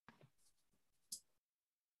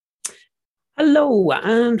Hello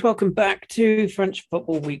and welcome back to French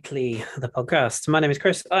Football Weekly, the podcast. My name is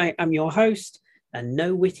Chris. I am your host, and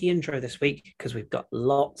no witty intro this week because we've got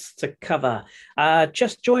lots to cover.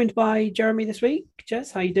 Just joined by Jeremy this week.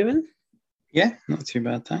 Jez, how you doing? Yeah, not too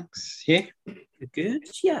bad, thanks. Yeah. Good.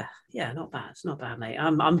 Yeah, not bad. It's not bad, mate.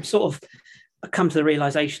 I'm sort of come to the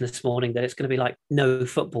realization this morning that it's going to be like no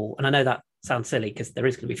football, and I know that sounds silly because there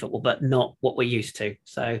is going to be football, but not what we're used to.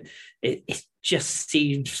 So it just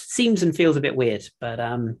seems and feels a bit weird. But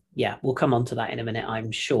yeah, we'll come on to that in a minute,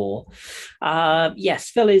 I'm sure. Yes,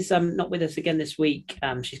 Phil is not with us again this week.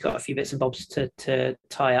 She's got a few bits and bobs to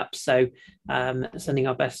tie up, so sending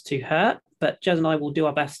our best to her. But Jez and I will do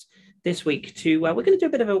our best this week to we're going to do a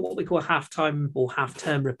bit of what we call a halftime or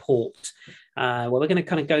half-term report, where we're going to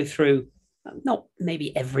kind of go through not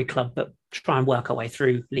maybe every club, but try and work our way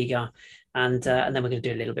through Liga. And then we're going to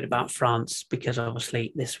do a little bit about France because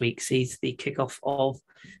obviously this week sees the kickoff of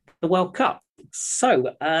the World Cup.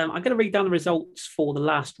 So I'm going to read down the results for the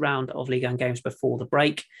last round of Ligue 1 games before the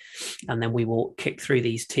break, and then we will kick through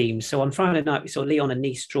these teams. So on Friday night, we saw Lyon and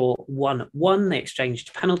Nice draw 1-1. They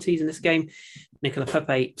exchanged penalties in this game. Nicolas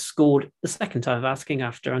Pepe scored the second time of asking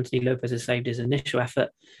after Anthony Lopez has saved his initial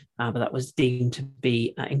effort, but that was deemed to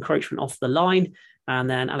be encroachment off the line. And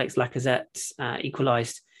then Alex Lacazette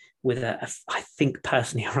equalised with I think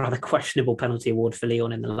personally, a rather questionable penalty award for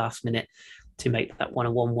Lyon in the last minute to make that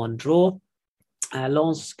 1-1 draw.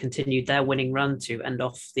 Lens continued their winning run to end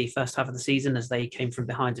off the first half of the season as they came from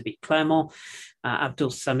behind to beat Clermont.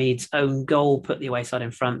 Abdul Samid's own goal put the away side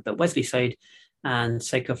in front, but Wesley Said and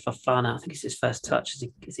Seko Fofana, I think it's his first touch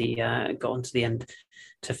as he got onto the end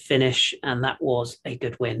to finish, and that was a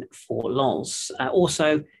good win for Lens.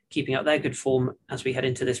 Also, keeping up their good form as we head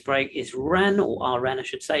into this break is Rennes, or our Rennes, I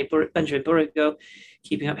should say. Benjamin Bourigeaud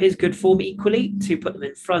keeping up his good form equally to put them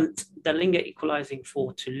in front. Dalinga equalising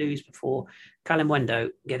for Toulouse before Kalimuendo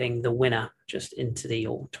getting the winner just into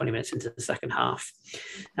 20 minutes into the second half.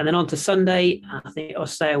 And then on to Sunday, I think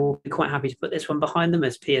Auxerre will be quite happy to put this one behind them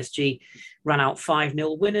as PSG ran out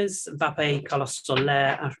 5-0 winners. Mbappe, Carlos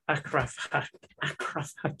Soler, Achraf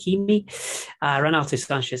Hakimi, Renato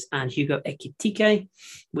Sanchez and Hugo Ekitike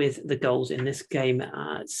with the goals in this game.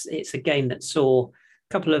 It's a game that saw a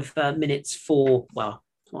couple of minutes for, well,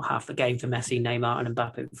 not half the game for Messi, Neymar and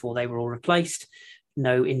Mbappe before they were all replaced.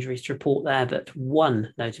 No injuries to report there, but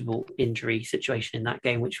one notable injury situation in that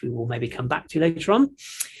game, which we will maybe come back to later on.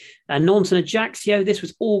 Nantes and Ajaccio, this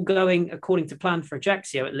was all going according to plan for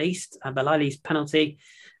Ajaccio at least. Belali's penalty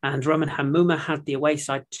and Roman Hamouma had the away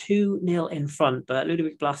side 2-0 in front, but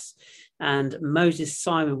Ludovic Blas and Moses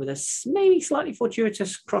Simon with a maybe slightly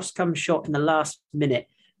fortuitous cross-come shot in the last minute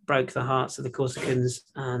broke the hearts of the Corsicans,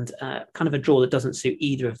 and kind of a draw that doesn't suit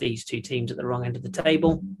either of these two teams at the wrong end of the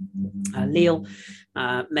table. Lille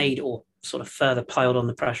made or sort of further piled on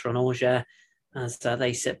the pressure on Angers as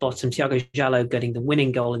they sit bottom. Thiago Jallo getting the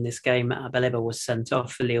winning goal in this game. Baleba was sent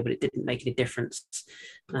off for Lille, but it didn't make any difference,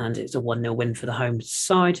 and it's a 1-0 win for the home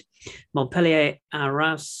side. Montpellier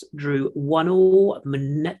Reims drew 1-1.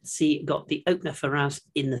 Munetsi got the opener for Reims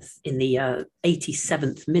in the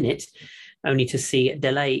 87th minute, only to see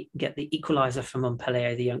Delay get the equaliser for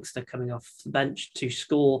Montpellier, the youngster coming off the bench to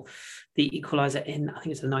score the equaliser in, I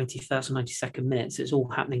think it's the 91st or 92nd minute. So it's all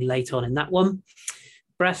happening late on in that one.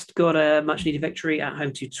 Brest got a much-needed victory at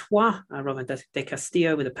home to Troyes. Romain de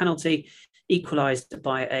Castillo with a penalty, equalised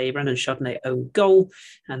by a Brandon Chardonnay own goal.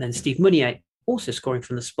 And then Steve Meunier also scoring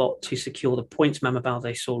from the spot to secure the points. Mama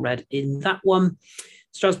Balde saw red in that one.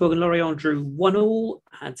 Strasbourg and Lorient drew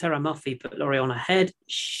 1-1. Terra Murphy put Lorient ahead.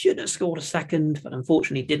 Should have scored a second, but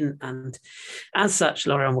unfortunately didn't. And as such,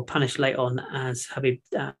 Lorient were punished late on as Habib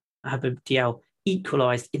Diaw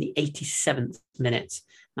equalised in the 87th minute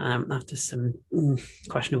after some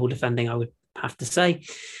questionable defending, I would have to say.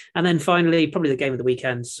 And then finally, probably the game of the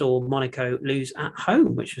weekend saw Monaco lose at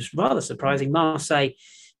home, which was rather surprising. Marseille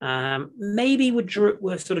maybe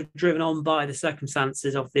were sort of driven on by the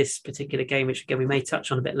circumstances of this particular game, which again we may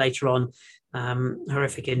touch on a bit later on.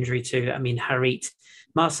 Horrific injury to Amin Harit.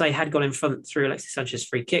 Marseille had gone in front through Alexis Sanchez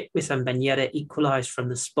free kick. Wissam Ben Yedder equalised from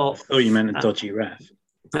the spot. Oh, you meant a dodgy ref.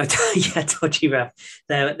 Yeah, dodgy ref.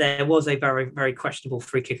 There was a very, very questionable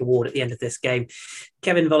free kick award at the end of this game.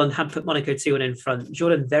 Kevin Volland had put Monaco 2-1 in front.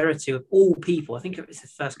 Jordan Veretout, of all people, I think it was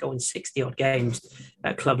his first goal in 60-odd games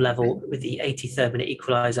at club level with the 83rd minute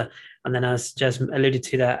equaliser. And then, as Jez alluded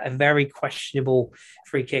to there, a very questionable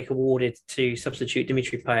free kick awarded to substitute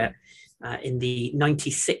Dimitri Payet in the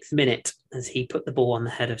 96th minute as he put the ball on the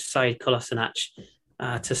head of Said Kolasinac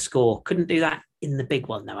to score. Couldn't do that in the big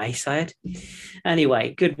one, though, Syed?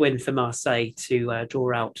 Anyway, good win for Marseille to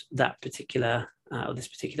draw out that particular of this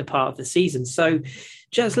particular part of the season. So,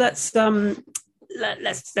 just let's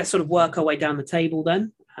sort of work our way down the table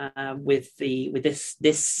then. With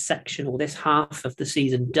this section or this half of the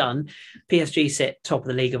season done, PSG sit top of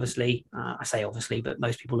the league. Obviously, I say obviously, but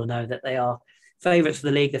most people will know that they are favourites for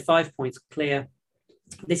the league. They're 5 points clear.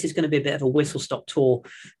 This is going to be a bit of a whistle-stop tour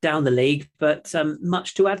down the league, but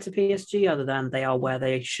much to add to PSG other than they are where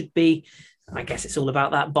they should be. I guess it's all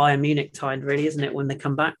about that Bayern Munich tide, really, isn't it, when they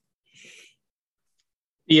come back?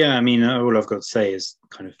 Yeah, I mean, all I've got to say is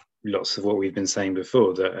kind of lots of what we've been saying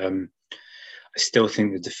before, that I still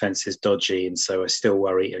think the defence is dodgy, and so I still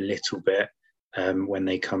worry a little bit when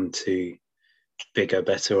they come to bigger,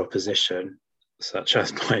 better opposition, such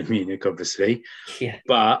as Bayern Munich, obviously. Yeah.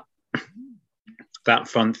 But that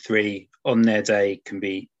front three on their day can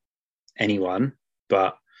be anyone.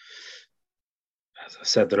 But as I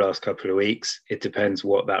said the last couple of weeks, it depends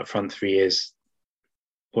what that front three is,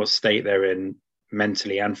 what state they're in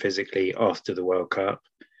mentally and physically after the World Cup.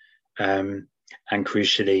 And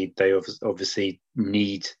crucially, they obviously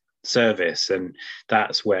need service. And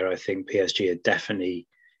that's where I think PSG are definitely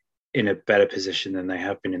in a better position than they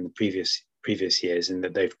have been in the previous years, in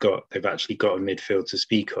that they've actually got a midfield to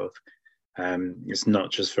speak of. It's not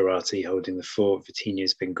just Verratti holding the fort.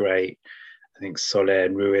 Vitinha's been great. I think Soler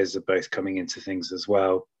and Ruiz are both coming into things as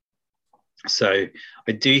well. So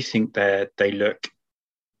I do think they look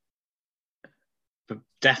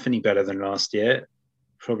definitely better than last year.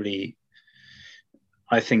 Probably,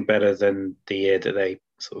 I think, better than the year that they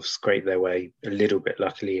sort of scraped their way a little bit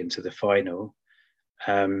luckily into the final.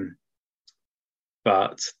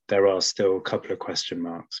 But there are still a couple of question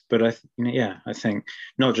marks. But I think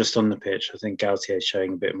not just on the pitch. I think Galtier is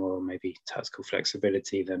showing a bit more maybe tactical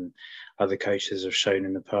flexibility than other coaches have shown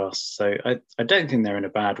in the past. So I don't think they're in a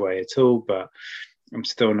bad way at all. But I'm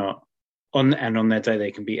still not on their day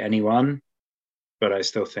they can beat anyone. But I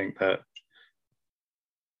still think that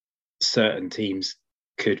certain teams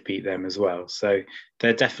could beat them as well. So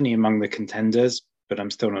they're definitely among the contenders. But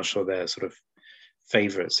I'm still not sure they're sort of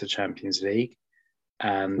favourites for Champions League.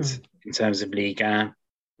 And in terms of Ligue 1,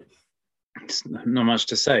 it's not much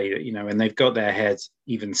to say. When they've got their heads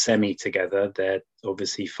even semi together, they're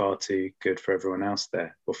obviously far too good for everyone else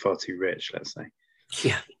there, or far too rich, let's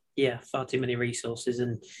say. Yeah, far too many resources,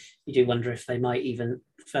 and you do wonder if they might even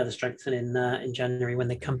further strengthen in January when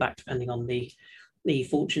they come back, depending on the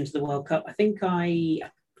fortunes of the World Cup. I think I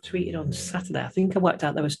tweeted on Saturday. I think I worked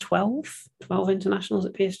out there was 12 internationals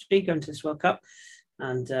at PSG going to this World Cup.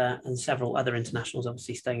 And several other internationals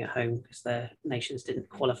obviously staying at home because their nations didn't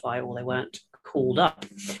qualify or they weren't called up.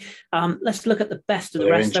 Let's look at the best of the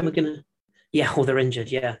rest. Then we're going to, or they're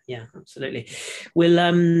injured. Yeah, absolutely. We'll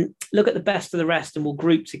look at the best of the rest and we'll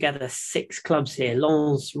group together 6 clubs here: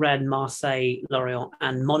 Lens, Rennes, Marseille, Lorient,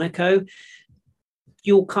 and Monaco.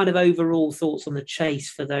 Your kind of overall thoughts on the chase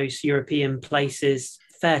for those European places?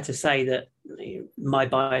 Fair to say that, my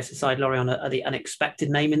bias aside, Lorient are the unexpected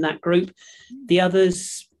name in that group. The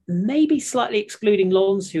others, maybe slightly excluding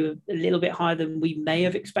Lens, who are a little bit higher than we may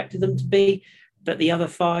have expected them to be. But the other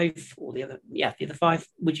 5, or the other 5,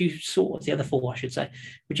 the other 4, I should say,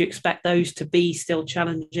 would you expect those to be still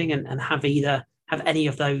challenging and have any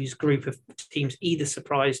of those group of teams either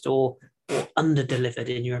surprised or under-delivered,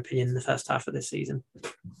 in your opinion, in the first half of this season?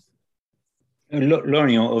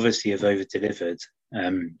 Lorient obviously have over-delivered.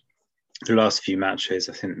 The last few matches,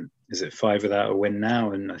 I think, is it 5 without a win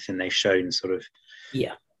now? And I think they've shown sort of...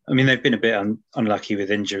 Yeah. I mean, they've been a bit unlucky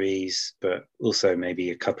with injuries, but also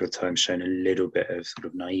maybe a couple of times shown a little bit of sort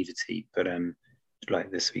of naivety, but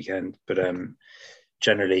like this weekend. But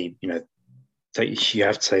generally, you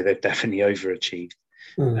have to say they've definitely overachieved.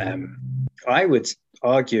 I would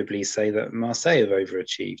arguably say that Marseille have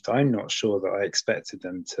overachieved. I'm not sure that I expected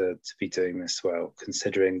them to be doing this well,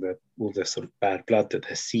 considering all the sort of bad blood that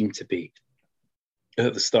there seemed to be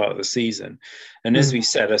at the start of the season. And as we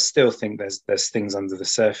said, I still think there's things under the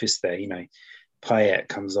surface there. Payet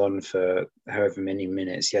comes on for however many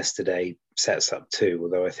minutes yesterday, sets up 2,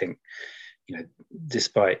 although I think,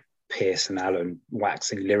 despite Pierce and Allen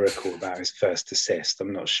waxing lyrical about his first assist,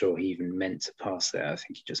 I'm not sure he even meant to pass it. I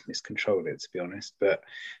think he just miscontrolled it, to be honest. But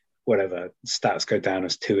whatever, stats go down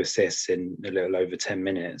as 2 assists in a little over 10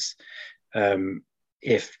 minutes.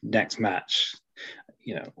 If next match,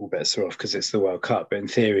 all bets are off because it's the World Cup. But in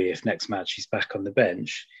theory, if next match he's back on the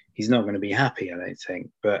bench, he's not going to be happy, I don't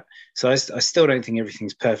think. But so I still don't think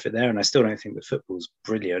everything's perfect there, and I still don't think the football's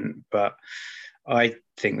brilliant. But I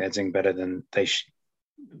think they're doing better than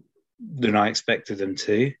than I expected them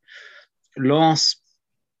to. Lens,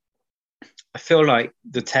 I feel like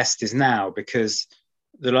the test is now, because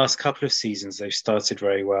the last couple of seasons they've started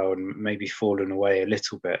very well and maybe fallen away a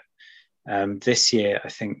little bit. This year, I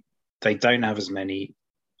think they don't have as many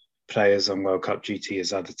players on World Cup duty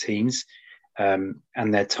as other teams. And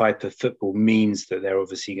their type of football means that they're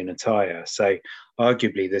obviously going to tire. So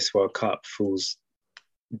arguably this World Cup falls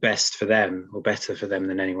best for them or better for them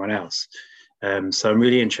than anyone else. So I'm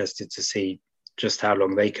really interested to see just how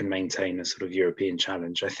long they can maintain a sort of European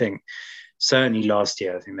challenge. I think certainly last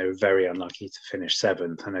year, I think they were very unlucky to finish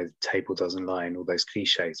seventh. I know the table doesn't lie and all those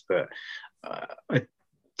cliches, but I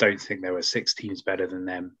don't think there were 6 teams better than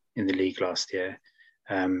them in the league last year.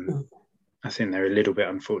 I think they're a little bit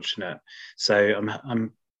unfortunate. So I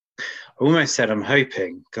almost said I'm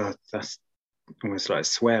hoping. God, that's almost like a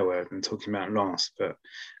swear word. I'm talking about Lens, but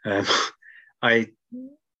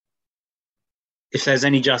if there's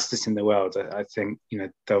any justice in the world, I think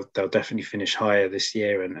they'll definitely finish higher this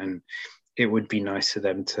year, and it would be nice for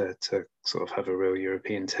them to sort of have a real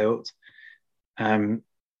European tilt. Who's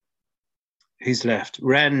left?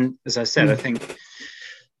 Rennes, as I said, I think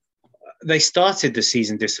they started the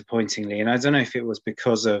season disappointingly, and I don't know if it was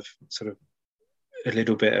because of sort of a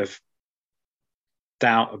little bit of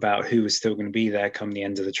doubt about who was still going to be there come the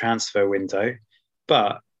end of the transfer window.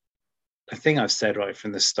 But I think I've said right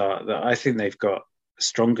from the start that I think they've got a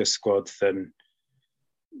stronger squad than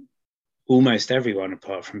almost everyone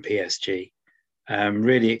apart from PSG.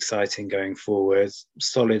 Really exciting going forward,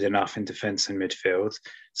 solid enough in defence and midfield.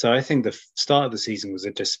 So I think the start of the season was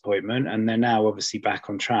a disappointment, and they're now obviously back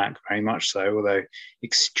on track, very much so, although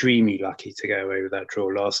extremely lucky to get away with that draw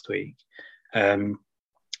last week.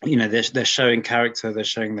 They're showing character, they're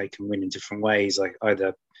showing they can win in different ways, like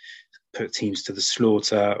either put teams to the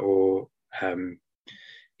slaughter or,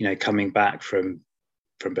 coming back from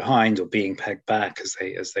behind or being pegged back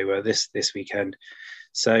as they were this weekend.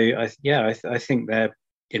 So I think they're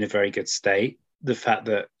in a very good state. The fact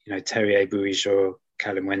that Terrier, Bouillaud,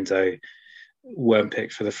 Kalimwendo weren't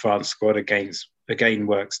picked for the France squad again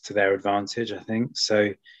works to their advantage, I think.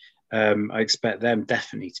 So I expect them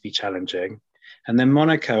definitely to be challenging. And then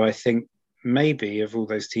Monaco, I think maybe of all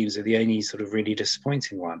those teams are the only sort of really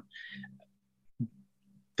disappointing one.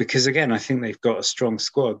 Because again, I think they've got a strong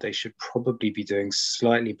squad. They should probably be doing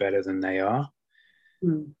slightly better than they are.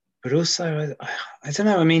 But also, I don't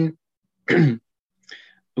know. I mean,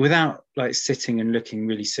 without like sitting and looking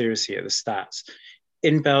really seriously at the stats,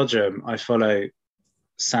 in Belgium, I follow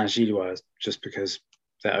Saint-Gilloise just because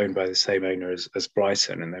they're owned by the same owner as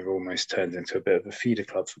Brighton, and they've almost turned into a bit of a feeder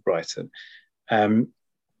club for Brighton.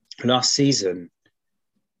 Last season,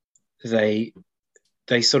 they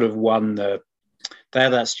sort of won they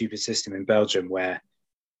have that stupid system in Belgium where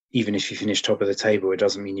even if you finish top of the table, it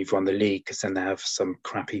doesn't mean you've won the league, because then they have some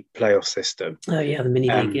crappy playoff system. Oh, yeah, the mini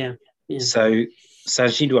league, yeah. So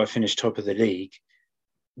Saint-Gilloise finished top of the league,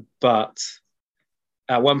 but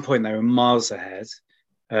at one point they were miles ahead.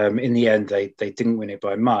 In the end, they didn't win it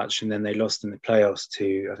by much, and then they lost in the playoffs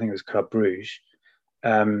to, I think it was Club Bruges,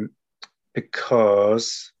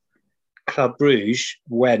 because Club Bruges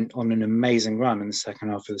went on an amazing run in the second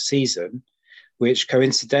half of the season, which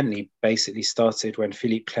coincidentally basically started when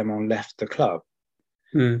Philippe Clement left the club.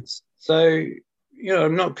 So,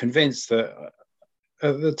 I'm not convinced that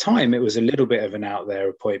at the time it was a little bit of an out there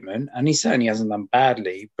appointment, and he certainly hasn't done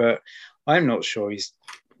badly, but I'm not sure he's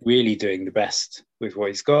really doing the best with what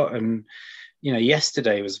he's got. And,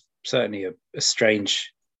 yesterday was certainly a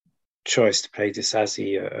strange choice to play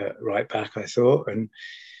Disasi at right back, I thought. And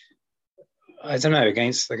I don't know,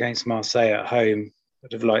 against Marseille at home,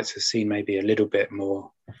 I'd have liked to have seen maybe a little bit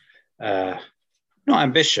more, not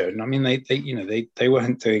ambition. I mean, they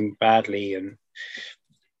weren't doing badly, and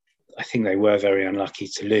I think they were very unlucky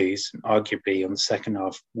to lose. And arguably, on the second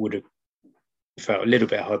half, would have felt a little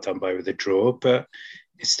bit hard done by with a draw, but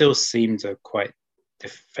it still seemed a quite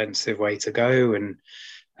defensive way to go. And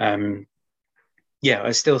I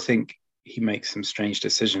still think he makes some strange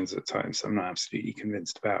decisions at times. I'm not absolutely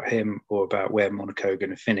convinced about him or about where Monaco are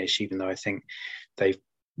going to finish, even though I think they've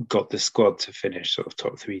got the squad to finish sort of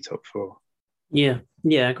top 3, top 4. Yeah,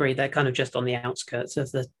 I agree. They're kind of just on the outskirts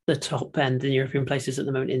of the top end in European places at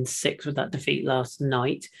the moment, in 6th with that defeat last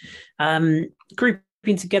night.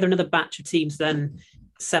 Grouping together another batch of teams then,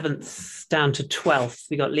 7th down to 12th.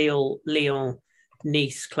 We got Lyon,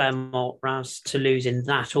 Nice, Clermont, Reims, Toulouse in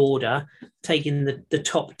that order, taking the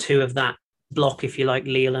top 2 of that block, if you like,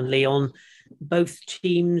 Lille and Lyon. Both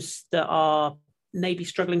teams that are maybe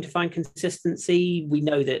struggling to find consistency. We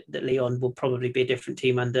know that Lyon will probably be a different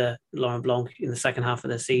team under Laurent Blanc in the second half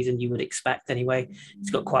of the season, you would expect anyway.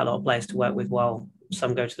 He's got quite a lot of players to work with while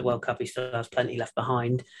some go to the World Cup. He still has plenty left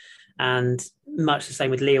behind. And much the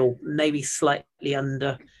same with Lille, maybe slightly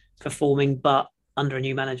underperforming, but under a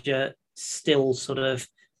new manager, still sort of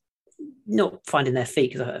not finding their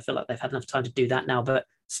feet, because I feel like they've had enough time to do that now, but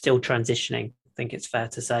still transitioning, I think it's fair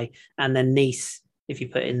to say. And then Nice, if you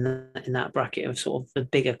put in that bracket of sort of the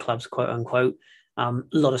bigger clubs, quote unquote, a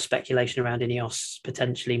lot of speculation around Ineos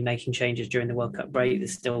potentially making changes during the World Cup break.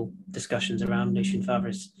 There's still discussions around Lucien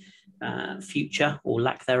Favre's future or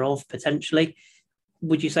lack thereof, potentially.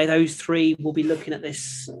 Would you say those three will be looking at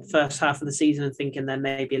this first half of the season and thinking they're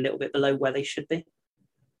maybe a little bit below where they should be?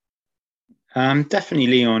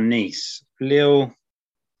 Definitely Lyon, Nice. Lille,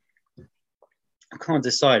 I can't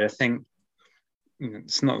decide. I think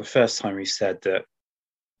it's not the first time we've said that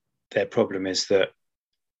their problem is that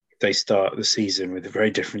they start the season with a very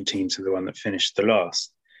different team to the one that finished the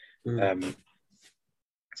last.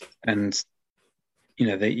 And,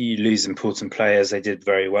 you lose important players. They did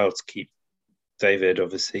very well to keep David,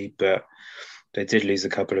 obviously, but they did lose a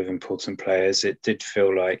couple of important players. It did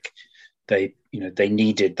feel like they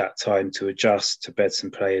needed that time to adjust, to bed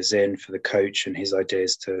some players in, for the coach and his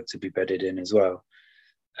ideas to be bedded in as well.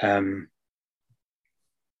 I'm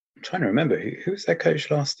trying to remember who was their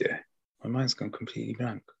coach last year. My mind's gone completely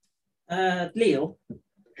blank. Lille.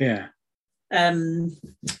 Yeah.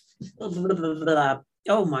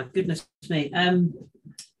 Oh my goodness me.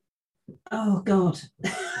 Oh God.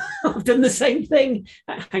 I've done the same thing.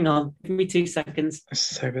 Hang on, give me 2 seconds. That's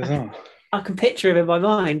so bizarre. I can picture him in my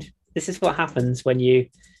mind. This is what happens when you.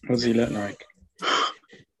 What does he look like?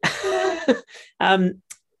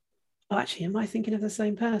 Actually, am I thinking of the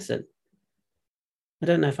same person? I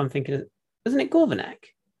don't know if I'm thinking of. Wasn't it Gorvanek?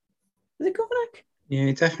 Was it Gorvanek?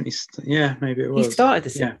 Yeah, definitely. Yeah, maybe it was. He started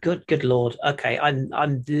this. Yeah. Good lord. Okay,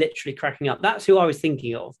 I'm literally cracking up. That's who I was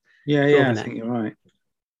thinking of. Yeah, Gorvanek. I think you're right.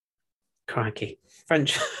 Crikey.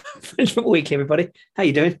 French Football Weekly, everybody. How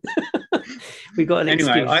you doing? We've got an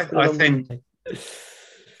anyway, I think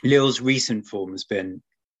Lille's recent form has been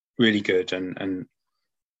really good, and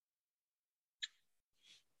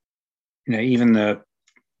even the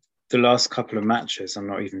last couple of matches, I'm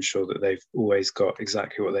not even sure that they've always got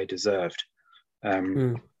exactly what they deserved.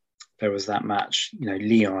 There was that match,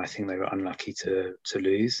 Lyon, I think they were unlucky to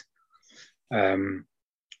lose.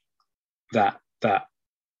 That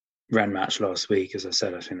Rennes match last week, as I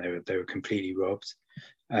said, I think they were completely robbed.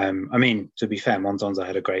 To be fair, Mondonza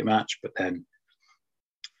had a great match, but then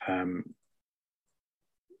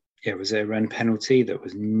was it a Rennes penalty that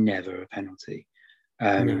was never a penalty?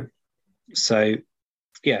 No. So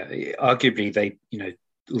arguably they,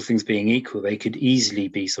 all things being equal, they could easily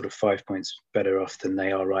be sort of 5 points better off than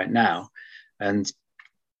they are right now. And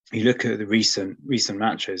you look at the recent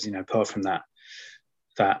matches, apart from that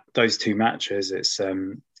those two matches, it's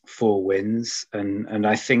 4 wins, and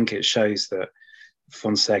I think it shows that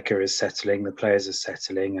Fonseca is settling, the players are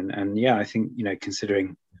settling, and I think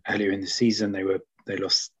considering earlier in the season they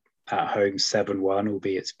lost at home 7-1,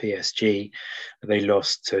 albeit it's PSG, but they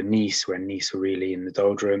lost to Nice when Nice were really in the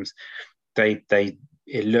doldrums.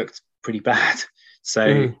 It looked pretty bad,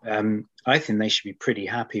 so I think they should be pretty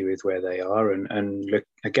happy with where they are, and look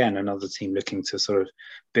again, another team looking to sort of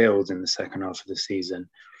build in the second half of the season.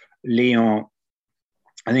 Lyon,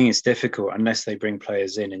 I think it's difficult unless they bring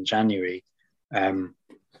players in January. I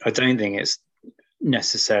don't think it's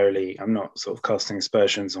necessarily, I'm not sort of casting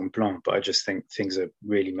aspersions on Blanc, but I just think things are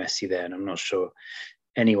really messy there, and I'm not sure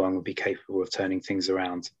anyone would be capable of turning things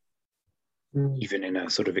around, even in a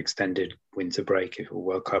sort of extended winter break or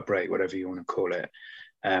World Cup break, whatever you want to call it.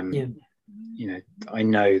 I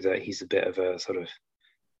know that he's a bit of a sort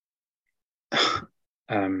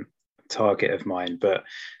of target of mine, but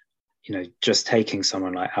just taking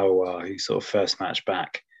someone like Aouar, who sort of first match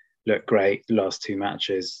back looked great, the last 2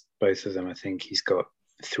 matches, both of them, I think he's got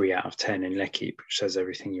 3 out of 10 in L'Équipe, which says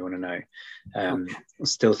everything you want to know. I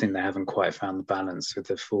still think they haven't quite found the balance with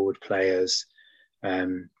the forward players.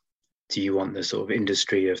 Do you want the sort of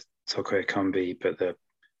industry of Toko Ekambi, but the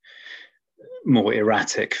more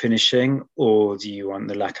erratic finishing, or do you want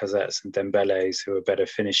the Lacazettes and Dembélés who are better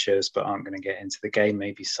finishers but aren't going to get into the game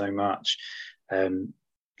maybe so much?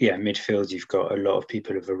 Midfield, you've got a lot of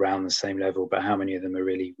people of around the same level, but how many of them are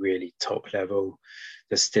really, really top level?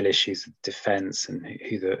 There's still issues with defence and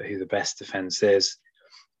who the best defence is.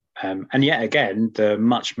 And yet again, the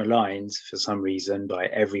much maligned, for some reason, by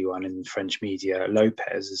everyone in French media,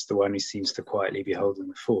 Lopez is the one who seems to quietly be holding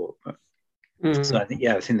the fort. So I think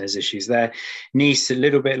there's issues there. Nice, a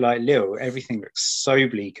little bit like Lille, everything looks so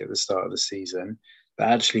bleak at the start of the season, but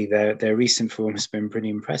actually their recent form has been pretty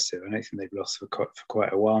impressive. I don't think they've lost for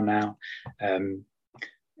quite a while now.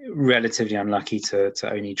 Relatively unlucky to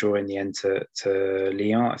only draw in the end to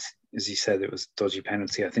Lyon. as you said, it was a dodgy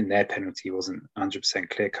penalty. I think their penalty wasn't 100%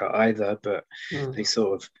 clear cut either, but they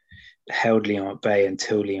sort of held Lyon at bay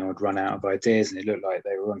until Lyon had run out of ideas, and it looked like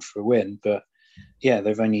they were on for a win. But yeah,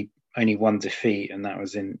 they've only one defeat, and that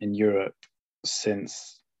was in Europe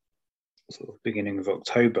since sort of beginning of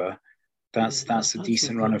October. That's a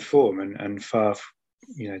decent run of form, and Favre,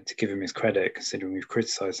 to give him his credit, considering we've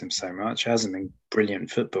criticised him so much, hasn't been brilliant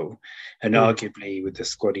football, and arguably with the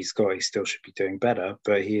squad he's got, he still should be doing better,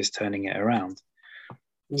 but he is turning it around.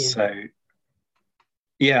 So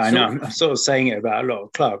yeah, I know I'm sort of saying it about a lot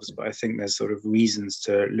of clubs, but I think there's sort of reasons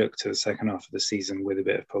to look to the second half of the season with a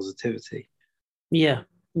bit of positivity. Yeah,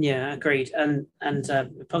 agreed. And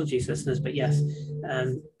apologies, listeners, but yes,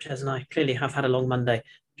 Jez and I clearly have had a long Monday.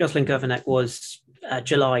 Jocelyn Governek was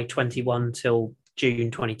July 21 till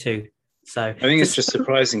June 22. So I think it's just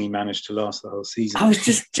surprising he managed to last the whole season. I was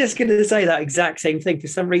just going to say that exact same thing. For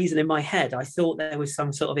some reason in my head, I thought there was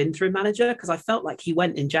some sort of interim manager, because I felt like he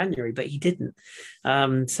went in January, but he didn't.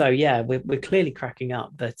 So yeah, we're clearly cracking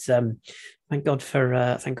up. But thank God for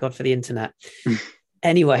the internet.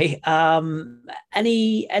 Anyway,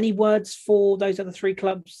 any words for those other three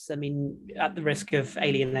clubs? I mean, at the risk of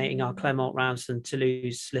alienating our Clermont, Reims and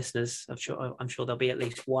Toulouse listeners, I'm sure there'll be at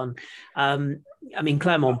least one. I mean,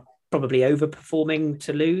 Clermont probably overperforming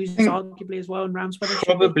Toulouse, arguably as well, in Reims.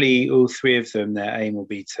 Probably all three of them, their aim will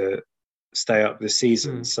be to stay up this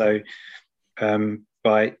season. So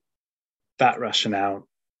by that rationale,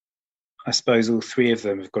 I suppose all three of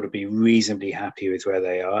them have got to be reasonably happy with where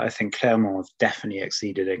they are. I think Clermont have definitely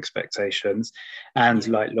exceeded expectations. And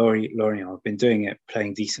like Lorient have been doing it,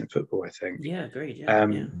 playing decent football, I think. Yeah, agreed.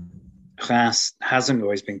 Reims hasn't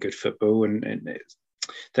always been good football, and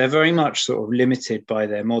they're very much sort of limited by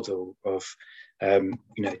their model of,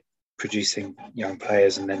 producing young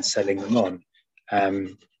players and then selling them on.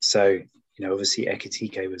 So, obviously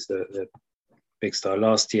Ekitike was the big star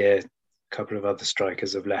last year. A couple of other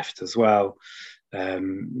strikers have left as well.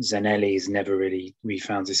 Zanelli's never really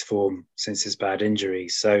refound his form since his bad injury.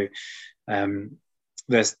 So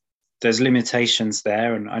there's limitations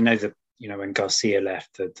there. And I know that, when Garcia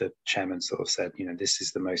left, the chairman sort of said, this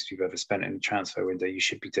is the most we've ever spent in the transfer window. You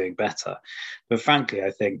should be doing better. But frankly,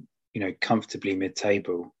 I think, comfortably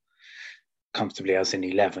mid-table, comfortably as in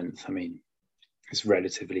 11th, I mean, it's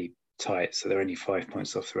relatively tight. So they're only 5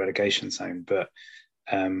 points off the relegation zone. But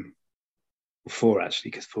 4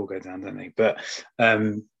 actually, because 4 go down, don't they? But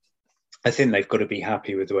I think they've got to be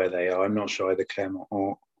happy with where they are. I'm not sure either Clermont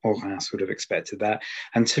or Reims would have expected that.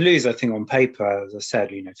 And Toulouse, I think on paper, as I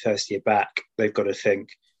said, first year back, they've got to think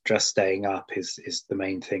just staying up is the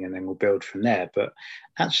main thing, and then we'll build from there. But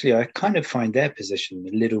actually, I kind of find their position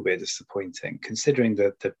a little bit disappointing, considering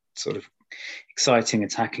the sort of exciting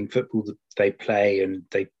attacking football that they play, and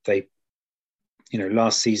they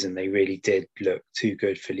last season they really did look too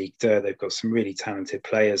good for Ligue 2. They've got some really talented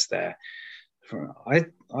players there.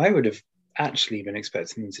 I would have actually been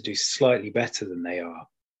expecting them to do slightly better than they are,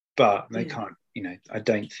 but they can't. I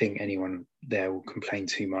don't think anyone there will complain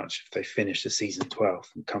too much if they finish the season 12th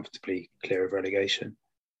and comfortably clear of relegation.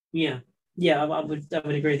 Yeah, I would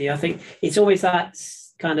agree with you. I think it's always that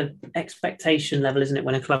kind of expectation level, isn't it,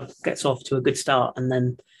 when a club gets off to a good start and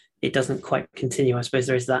then it doesn't quite continue. I suppose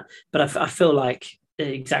there is that, but I feel like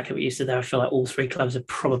exactly what you said there. I feel like all three clubs are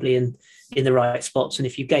probably in the right spots, and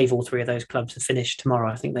if you gave all three of those clubs a finish tomorrow,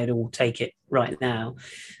 I think they'd all take it right now.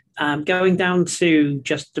 Going down to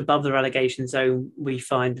just above the relegation zone, we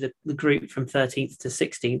find the group from 13th to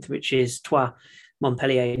 16th, which is Troyes,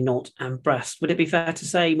 Montpellier, Nantes and Brest. Would it be fair to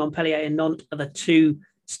say Montpellier and Nantes are the two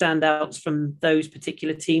standouts from those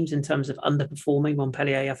particular teams in terms of underperforming?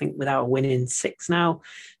 Montpellier, I think, without a win in 6 now.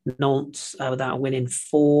 Nantes without a win in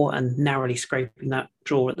 4 and narrowly scraping that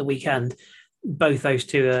draw at the weekend. Both those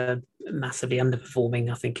two are massively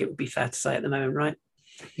underperforming, I think it would be fair to say at the moment, right?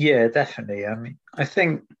 Yeah, definitely. I mean, I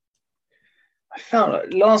felt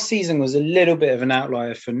like last season was a little bit of an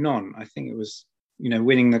outlier for Nantes. I think it was,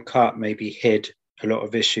 winning the cup maybe hid a lot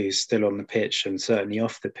of issues still on the pitch and certainly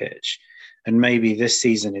off the pitch. And maybe this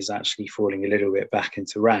season is actually falling a little bit back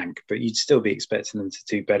into rank, but you'd still be expecting them to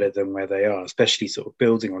do better than where they are, especially sort of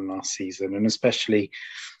building on last season. And especially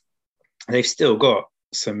they've still got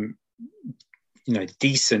some,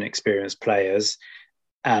 decent experienced players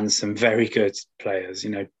and some very good players.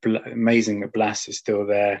 Amazing that Blas is still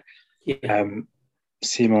there. Yeah.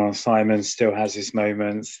 Simon Simon still has his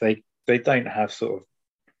moments. They don't have sort of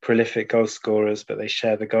prolific goal scorers, but they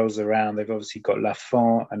share the goals around. They've obviously got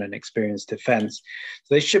Lafont and an experienced defence.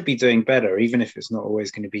 So they should be doing better, even if it's not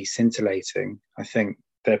always going to be scintillating. I think,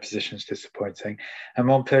 their position's disappointing, and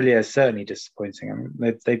Montpellier is certainly disappointing. I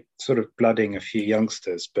mean, they sort of blooding a few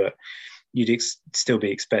youngsters, but you'd still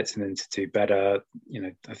be expecting them to do better. You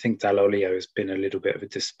know, I think Dall'Oglio has been a little bit of a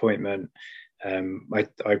disappointment. I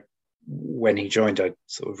when he joined, I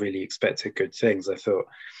sort of really expected good things. I thought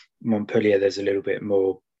Montpellier, there's a little bit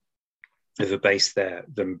more of a base there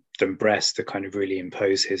than Brest to kind of really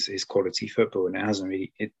impose his quality football,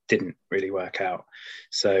 and it didn't really work out.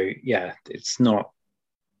 So yeah, it's not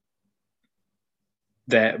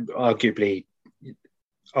there. Arguably,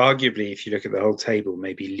 if you look at the whole table,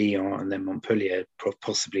 maybe Lyon and then Montpellier,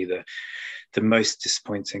 possibly the most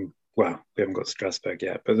disappointing. Well, we haven't got Strasbourg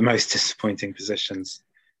yet, but the most disappointing positions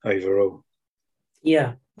overall.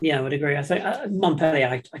 Yeah, I would agree. I think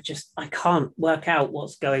Montpellier, I can't work out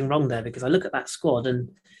what's going wrong there, because I look at that squad and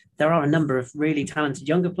there are a number of really talented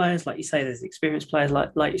younger players. Like you say, there's experienced players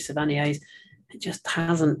like Savaniers. It just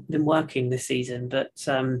hasn't been working this season. But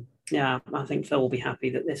yeah, I think Phil will be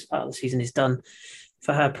happy that this part of the season is done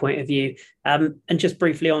for her point of view. And just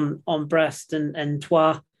briefly on Brest and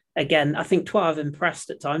Troyes. Again, I think Troyes have impressed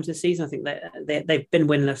at times this season. I think they've been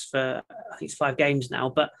winless for, I think it's 5 games now,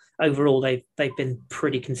 but overall they've been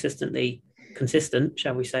pretty consistent,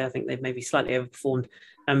 shall we say. I think they've maybe slightly overperformed.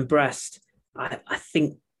 And Brest, I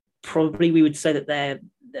think probably we would say that they're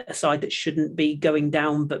a side that shouldn't be going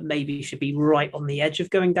down, but maybe should be right on the edge of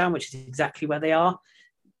going down, which is exactly where they are.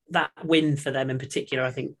 That win for them in particular,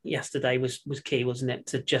 I think yesterday was key, wasn't it?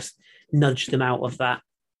 To just nudge them out of that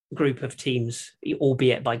group of teams,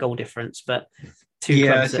 albeit by goal difference, but I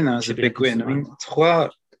think that was a big win. I mean,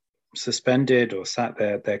 Troyes suspended or sat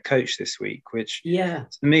their coach this week, which to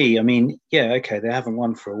me, I mean, yeah, okay, they haven't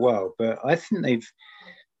won for a while, but I think they've,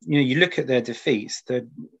 you look at their defeats,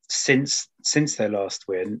 since their last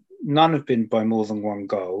win, none have been by more than 1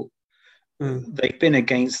 goal. They've been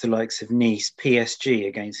against the likes of Nice, PSG,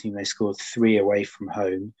 against whom they scored 3 away from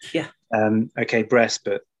home. Okay, Brest,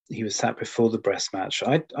 but he was sat before the Brest match.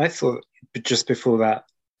 I thought just before that,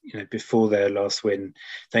 before their last win,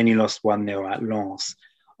 they only lost 1-0 at Lens.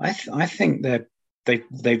 I think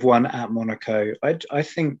they've won at Monaco. I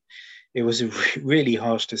think it was a really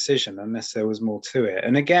harsh decision, unless there was more to it.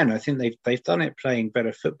 And again, I think they've done it playing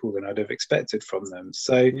better football than I'd have expected from them.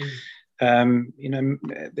 So,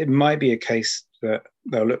 it might be a case that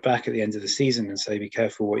they'll look back at the end of the season and say, be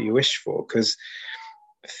careful what you wish for, because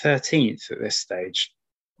 13th at this stage.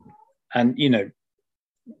 And,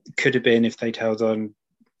 could have been if they'd held on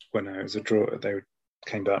when it was a draw, they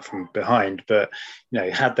came back from behind. But,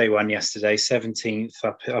 had they won yesterday, 17th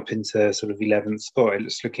up into sort of 11th spot,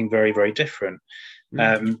 it's looking very, very different.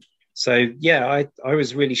 So, yeah, I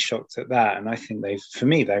was really shocked at that. And I think they've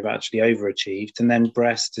actually overachieved. And then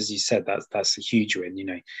Brest, as you said, that's a huge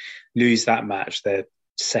win. Lose that match, they're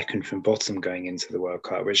second from bottom going into the World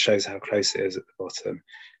Cup, which shows how close it is at the bottom.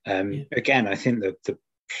 Again, I think that the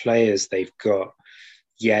players they've got,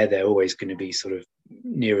 they're always going to be sort of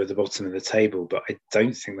nearer the bottom of the table, but I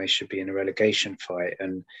don't think they should be in a relegation fight.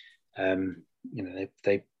 And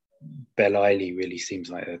Belaïli really seems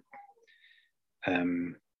like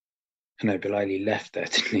Belaïli left there,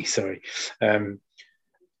 didn't he? Sorry. I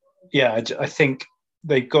think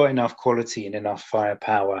they've got enough quality and enough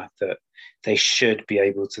firepower that they should be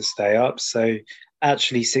able to stay up. So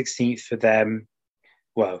actually 16th for them,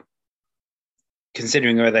 well,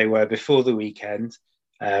 considering where they were before the weekend,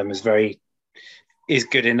 is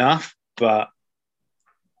good enough, but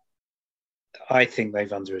I think they've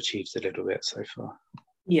underachieved a little bit so far.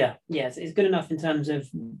 It's good enough in terms of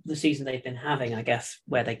the season they've been having, I guess,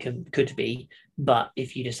 where they could be. But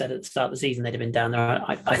if you just said at the start of the season they'd have been down there,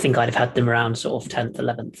 I think I'd have had them around sort of 10th,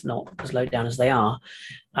 11th, not as low down as they are.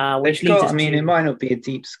 It might not be a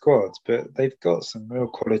deep squad, but they've got some real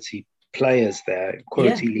quality players there,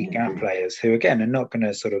 Ligue 1 players who, again, are not going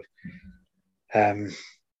to sort of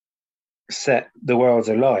set the world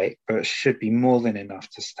alight, but should be more than enough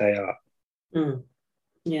to stay up.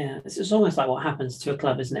 Yeah, it's almost like what happens to a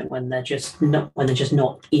club, isn't it, when they're just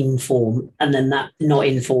not in form, and then that not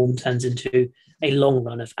in form turns into a long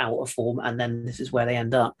run of out of form, and then this is where they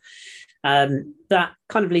end up. That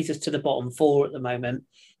kind of leads us to the bottom 4 at the moment.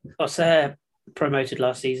 Auxerre promoted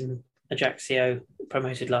last season, Ajaccio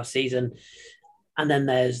promoted last season, and then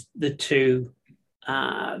there's the 2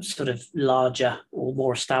 sort of larger or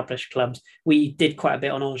more established clubs. We did quite a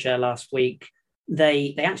bit on Angers last week.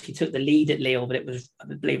 They actually took the lead at Lille, but it was, I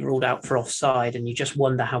believe, ruled out for offside, and you just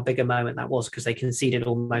wonder how big a moment that was, because they conceded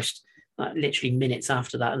almost literally minutes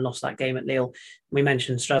after that and lost that game at Lille. We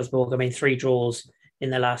mentioned Strasbourg. I mean, 3 draws in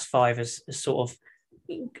their last 5 has sort of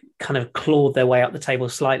kind of clawed their way up the table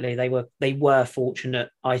slightly. They were fortunate,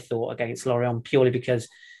 I thought, against Lorient, purely because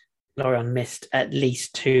Lorient missed at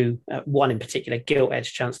least two, one in particular,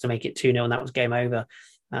 gilt-edged chance to make it 2-0, and that was game over.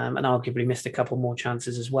 And arguably missed a couple more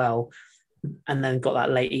chances as well. And then got that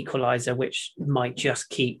late equaliser, which might just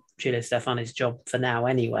keep Gilles Stéphane's job for now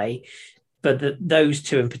anyway. But those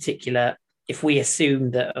two in particular, if we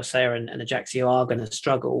assume that Auxerre and Ajaccio are going to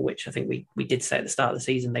struggle, which I think we did say at the start of the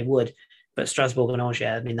season they would, but Strasbourg and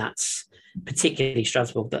Angers, I mean, that's particularly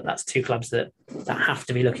Strasbourg, that's two clubs that have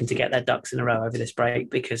to be looking to get their ducks in a row over this break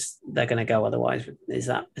because they're going to go otherwise. Is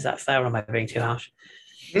that fair, or am I being too harsh?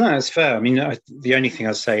 No, it's fair. I mean, the only thing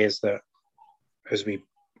I'd say is that, as we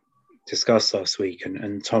discussed last week,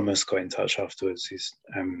 and Thomas got in touch afterwards, who's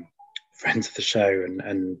friend of the show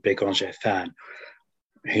and big Angers fan,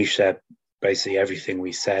 who shared basically everything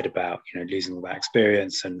we said about, losing all that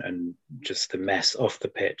experience and just the mess off the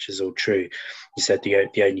pitch is all true. He said the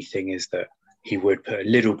only thing is that he would put a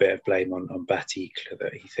little bit of blame on Baticle,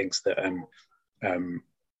 that he thinks that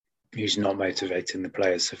he's not motivating the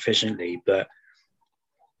players sufficiently. But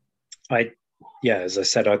as I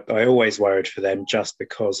said, I always worried for them just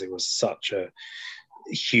because it was such a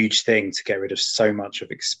huge thing to get rid of so much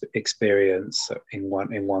of experience in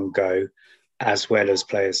one go, as well as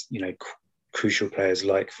players, crucial players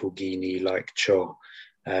like Fulgini, like Cho.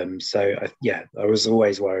 I was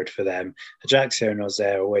always worried for them. Ajaccio and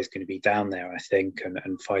Auxerre are always going to be down there, I think,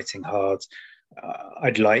 and fighting hard.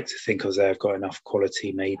 I'd like to think Auxerre have got enough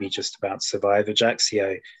quality, maybe just about to survive.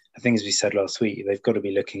 Ajaccio, I think, as we said last week, they've got to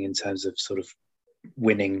be looking in terms of sort of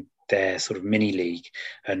winning their sort of mini league,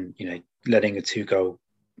 and letting a 2-goal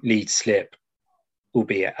lead slip,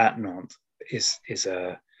 albeit at Nantes, is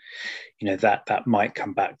a that might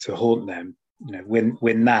come back to haunt them.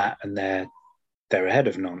 Win that, and they're ahead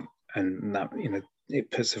of Nantes, and that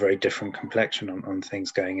it puts a very different complexion on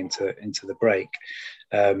things going into the break.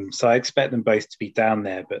 So I expect them both to be down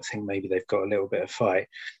there, but I think maybe they've got a little bit of fight.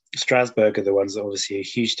 Strasbourg are the ones that obviously a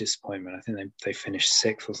huge disappointment. I think they finished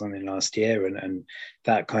 6th or something last year, and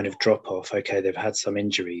that kind of drop off. Okay, they've had some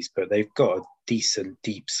injuries, but they've got a decent,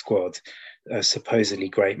 deep squad, a supposedly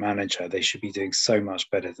great manager. They should be doing so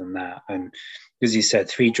much better than that. And as you said,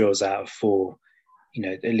 3 draws out of 4,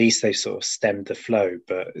 at least they've sort of stemmed the flow,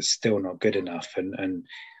 but it's still not good enough. And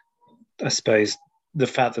I suppose the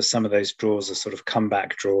fact that some of those draws are sort of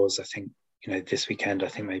comeback draws, I think, this weekend, I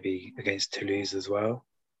think maybe against Toulouse as well,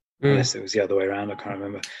 unless it was the other way around, I can't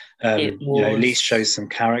remember. At least shows some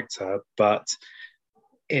character, but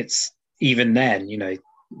it's even then,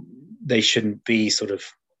 they shouldn't be sort of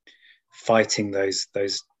fighting those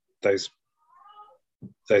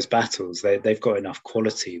battles. They've got enough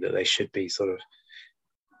quality that they should be sort of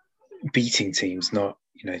beating teams, not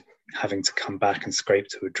having to come back and scrape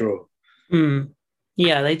to a draw.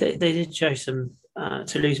 Yeah, they did show some.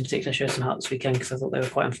 Toulouse in particular showed some heart this weekend, because I thought they were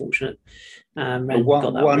quite unfortunate.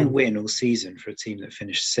 One win all season for a team that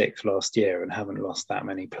finished 6th last year and haven't lost that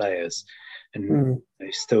many players, and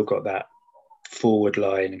they've still got that forward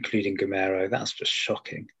line, including Gamero. That's just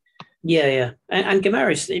shocking. Yeah, and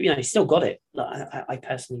Gamero's, he's still got it. Like, I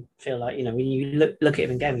personally feel like, when you look at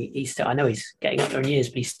him in game, he's still, I know he's getting up there in years,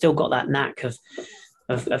 but he's still got that knack of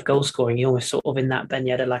goal scoring. He almost sort of in that Ben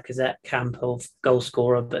Yedder Lacazette camp of goal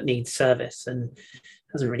scorer but needs service, and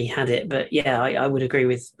hasn't really had it. But yeah, I would agree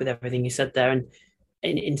with everything you said there. And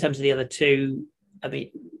in terms of the other two, I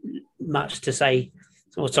mean, much to say,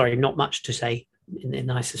 or sorry, not much to say in the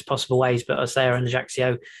nicest possible ways, but Auxerre and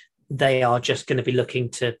Ajaccio, they are just going to be looking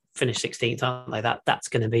to finish 16th, aren't they? That's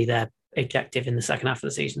going to be their objective in the second half of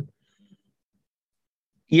the season.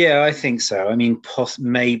 Yeah, I think so. I mean,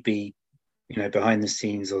 maybe, behind the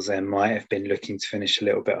scenes, Auxerre might have been looking to finish a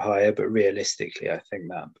little bit higher, but realistically, I think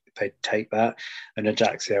that they'd take that. And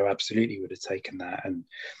Ajaccio absolutely would have taken that. And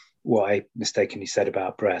what I mistakenly said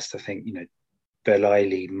about Brest, I think,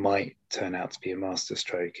 Belaïli might turn out to be a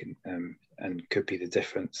masterstroke and could be the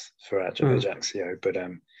difference for Ajaccio. But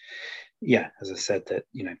as I said, that,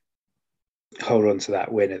 hold on to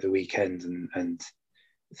that win at the weekend, and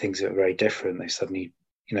things are very different. They suddenly,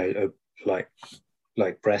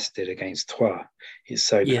 like Brest did against Troyes, it's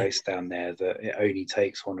so close down there that it only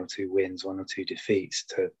takes 1 or 2 wins, 1 or 2 defeats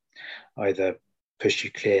to either push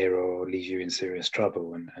you clear or leave you in serious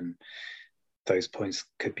trouble. And those points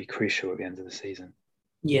could be crucial at the end of the season.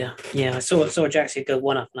 Yeah. I saw Ajaccio go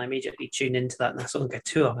 1 up, and I immediately tuned into that, and I saw them go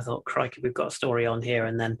 2 up. I thought, crikey, we've got a story on here.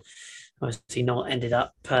 And then obviously not ended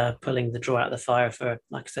up pulling the draw out of the fire for,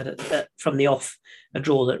 like I said, from the off, a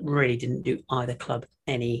draw that really didn't do either club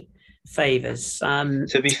any favours.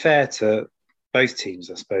 To be fair to both teams,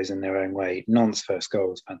 I suppose, in their own way. Nantes' first goal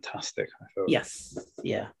was fantastic, I thought. Yes,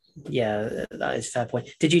 yeah, that is a fair point.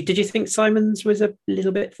 Did you think Simon's was a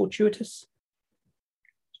little bit fortuitous?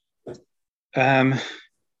 Um,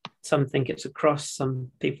 Some think it's a cross.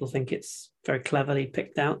 Some people think it's very cleverly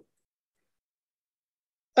picked out.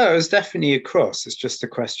 Oh, it was definitely a cross. It's just a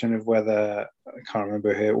question of whether, I can't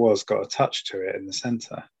remember who it was, got a touch to it in the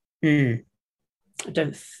centre. I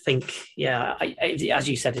don't think, yeah, as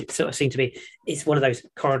you said, it sort of seemed to be, it's one of those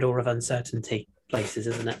corridor of uncertainty places,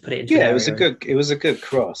 isn't it? Put it into Yeah, an it was a good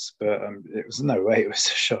cross, but it was no way it was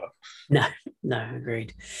a shot. No,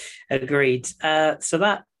 agreed.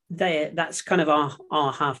 So that's kind of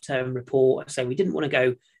our half-term report. So we didn't want to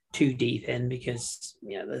go too deep in because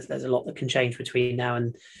there's a lot that can change between now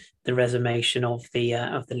and the resummation of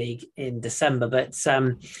the league in December. But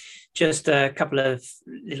just a couple of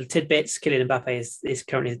little tidbits. Kylian Mbappe is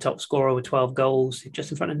currently the top scorer with 12 goals,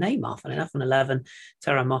 just in front of Neymar, funny enough, on 11.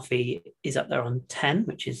 Tyrone Murphy is up there on 10,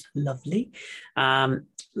 which is lovely.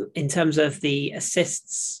 In terms of the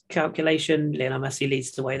assists calculation, Lionel Messi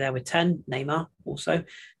leads the way there with 10. Neymar also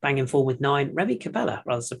banging forward with 9. Remy Cabella,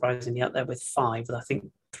 rather surprisingly, up there with 5. I think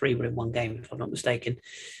 3 were in one game, if I'm not mistaken.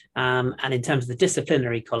 And in terms of the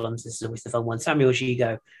disciplinary columns, this is always the fun one. Samuel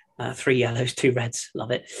Gigot, 3 yellows, 2 reds.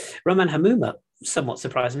 Love it. Roman Hamuma, somewhat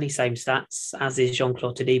surprisingly, same stats, as is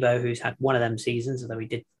Jean-Claude Todibo, who's had one of them seasons, although he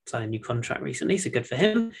did sign a new contract recently, so good for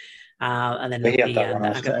him. And then he had that one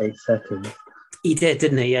after 8 seconds. He did,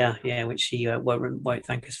 didn't he? Yeah, which he won't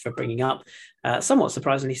thank us for bringing up. Somewhat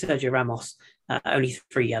surprisingly, Sergio Ramos, only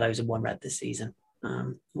 3 yellows and 1 red this season.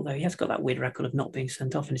 Although he has got that weird record of not being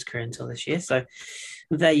sent off in his career until this year. So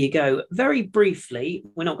there you go. Very briefly,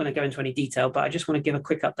 we're not going to go into any detail, but I just want to give a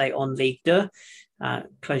quick update on Ligue 2.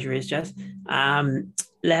 Close your ears, Jez.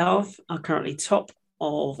 Le Havre are currently top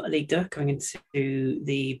of Ligue 2 coming into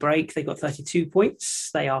the break. They've got 32 points.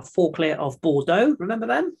 They are 4 clear of Bordeaux. Remember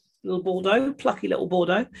them? Little Bordeaux, plucky little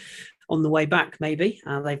Bordeaux. On the way back, maybe.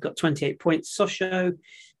 They've got 28 points. Sochaux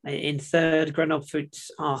in third, Grenoble Foot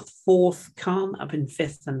are fourth, Caen up in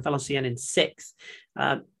fifth, and Valenciennes in sixth.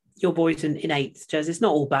 Your boys in eighth, Jez. It's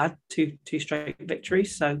not all bad. Two straight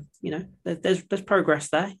victories, so there's progress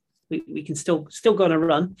there. We can still go on a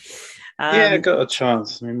run. Got a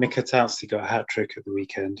chance. I mean, Mikatowski got a hat trick at the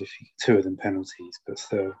weekend. 2 of them penalties, but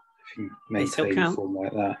still, if you maintain a form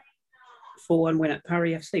like that. 4-1 win at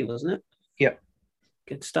Paris FC, wasn't it? Yep.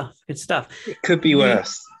 Good stuff. It could be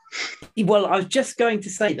worse. Well, I was just going to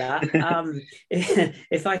say that.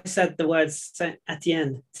 If I said the words Saint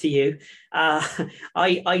Etienne to you, I've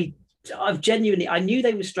genuinely, I knew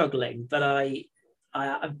they were struggling, but I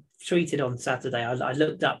tweeted on Saturday. I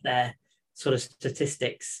looked up their sort of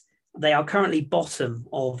statistics. They are currently bottom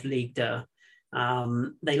of Ligue 2.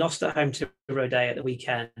 They lost at home to Rodez at the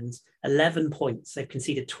weekend. 11 points. They've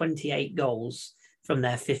conceded 28 goals from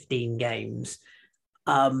their 15 games.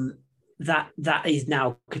 That is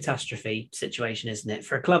now a catastrophe situation, isn't it?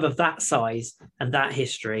 For a club of that size and that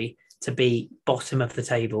history to be bottom of the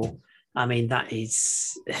table, I mean, that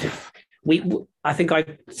is... I think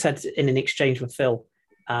I said in an exchange with Phil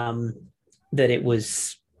that it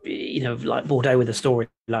was, like Bordeaux with a story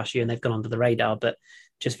last year and they've gone under the radar. But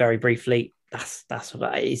just very briefly, that's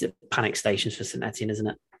what it is. Panic stations for Saint Etienne, isn't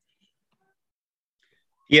it?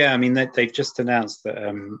 Yeah, I mean they've just announced that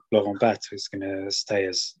Laurent Battre is going to stay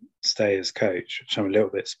as coach, which I'm a little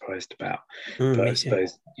bit surprised about. But I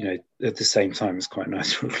suppose at the same time, it's quite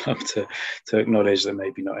nice for a club to acknowledge that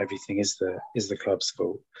maybe not everything is the club's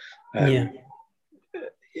fault.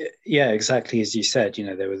 Yeah, exactly as you said.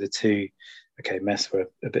 There were the 2. Okay, Metz were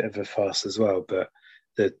a bit of a farce as well, but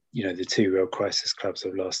the 2 real crisis clubs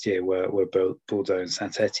of last year were Bordeaux and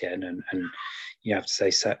Saint Etienne, and you have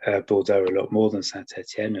to say Bordeaux a lot more than Saint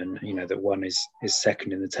Etienne, and that one is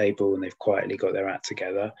second in the table and they've quietly got their act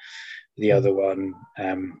together. The other one,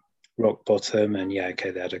 rock bottom, and they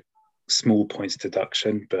had a small points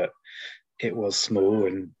deduction, but it was small,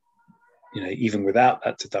 and even without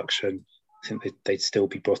that deduction, I think they'd still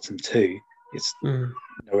be bottom 2. It's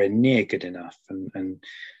nowhere near good enough, and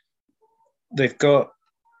they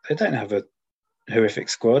don't have a horrific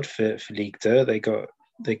squad for Ligue 2. They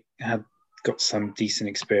have got some decent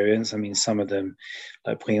experience. I mean, some of them,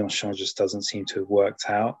 like Briançon, just doesn't seem to have worked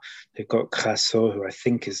out. They've got Crasso, who I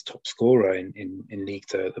think is top scorer in Ligue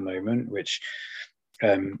 2 at the moment, which,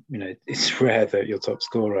 it's rare that your top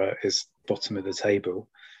scorer is bottom of the table.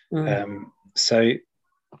 So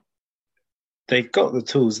they've got the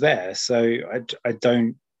tools there. So I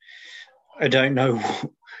don't know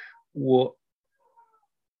what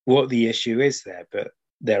the issue is there, but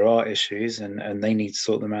there are issues, and they need to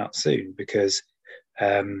sort them out soon, because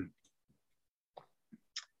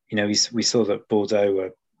we saw that Bordeaux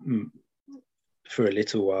were for a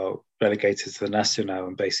little while relegated to the National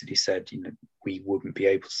and basically said, we wouldn't be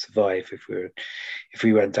able to survive if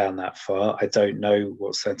we went down that far. I don't know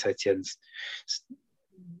what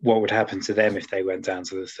would happen to them if they went down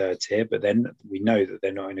to the third tier, but then we know that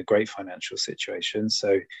they're not in a great financial situation.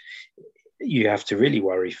 So you have to really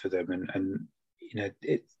worry for them. And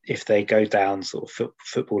if they go down sort of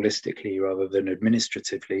footballistically rather than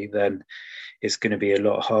administratively, then it's going to be a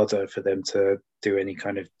lot harder for them to do any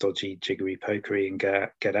kind of dodgy, jiggery pokery and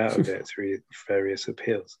get out of it through various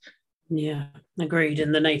appeals. Yeah, agreed.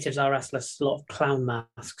 And the natives are restless. A lot of clown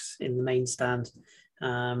masks in the main stand.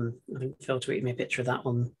 I think Phil tweeted me a picture of that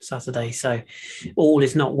on Saturday. So all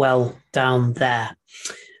is not well down there.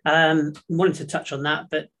 Wanted to touch on that,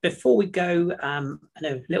 but before we go, I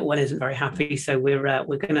know Little One isn't very happy, so we're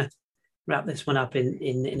going to wrap this one up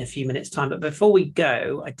in a few minutes' time. But before we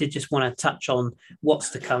go, I did just want to touch on what's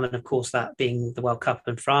to come, and of course that being the World Cup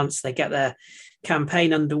in France. They get their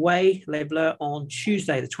campaign underway, Les Bleus, on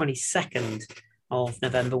Tuesday, the 22nd of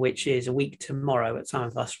November, which is a week tomorrow at time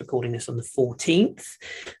of us recording this on the 14th.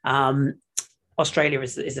 Australia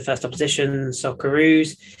is the first opposition,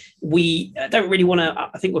 Socceroos. We don't really want to,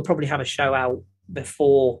 I think we'll probably have a show out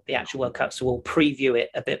before the actual World Cup, so we'll preview it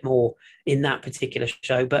a bit more in that particular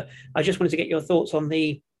show. But I just wanted to get your thoughts on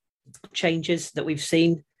the changes that we've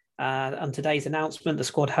seen on today's announcement. The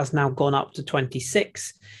squad has now gone up to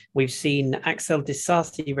 26. We've seen Axel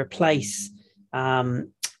Disasi replace Presnel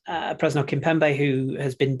Kimpembe, who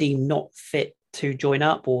has been deemed not fit to join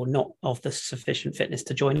up or not of the sufficient fitness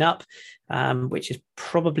to join up, which is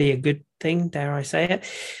probably a good thing, dare I say it.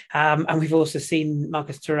 And we've also seen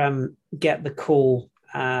Marcus Thuram get the call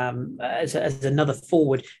as another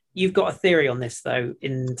forward. You've got a theory on this, though,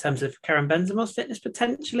 in terms of Karim Benzema's fitness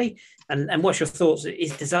potentially. And what's your thoughts?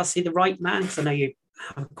 Is Disasi the right man? Because I know you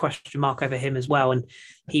have a question mark over him as well. And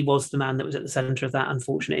he was the man that was at the centre of that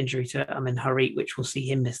unfortunate injury to Amin Harit, which will see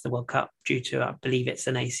him miss the World Cup due to, I believe it's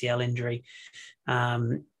an ACL injury.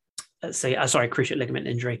 Cruciate ligament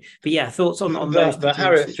injury. But yeah, thoughts on those. The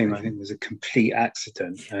Harit thing, I think, was a complete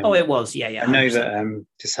accident. It was. Yeah. I know 100%. That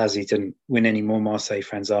Disasi didn't win any more Marseille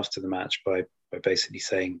friends after the match by basically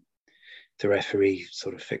saying the referee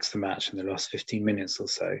sort of fixed the match in the last 15 minutes or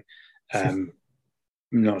so.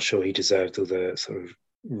 I'm not sure he deserved all the sort of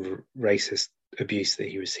racist abuse that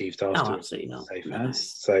he received after. Absolutely not. No.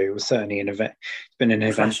 So it was certainly an event. It's been an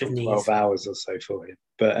event for 12 hours or so for him.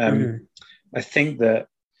 But I think that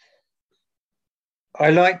I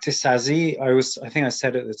like Disasi. I think I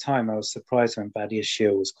said at the time I was surprised when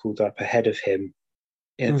Badiashile was called up ahead of him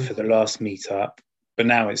for the last meetup. But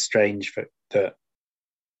now it's strange that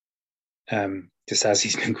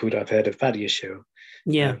Disasi's been called up ahead of Badiashile.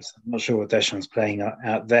 Yeah, so I'm not sure what Deschamps' playing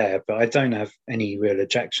out there, but I don't have any real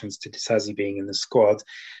objections to Disasi being in the squad.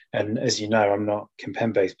 And as you know, I'm not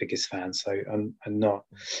Kimpembe's biggest fan, so I'm not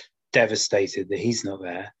devastated that he's not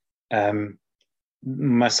there.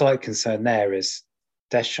 My slight concern there is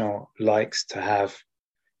Deschamps likes to have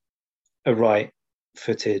a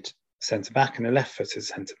right-footed centre-back and a left-footed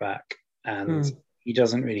centre-back, and he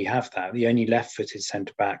doesn't really have that. The only left-footed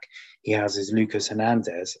centre-back he has is Lucas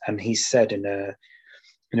Hernandez, and he said in a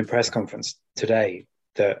press conference today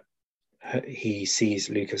that he sees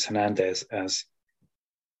Lucas Hernandez as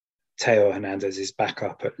Theo Hernandez's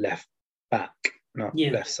backup at left back, not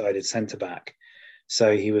left-sided centre-back.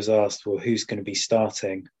 So he was asked, well, who's going to be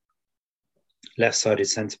starting left-sided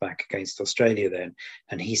centre-back against Australia then?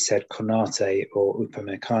 And he said Konate or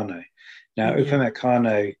Upamecano. Now,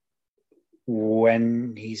 Upamecano,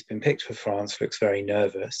 when he's been picked for France, looks very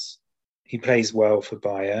nervous. He plays well for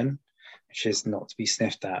Bayern, which is not to be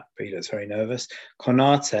sniffed at, but he looks very nervous.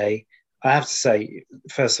 Konate, I have to say,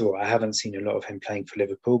 first of all, I haven't seen a lot of him playing for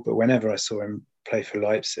Liverpool, but whenever I saw him play for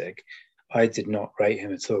Leipzig, I did not rate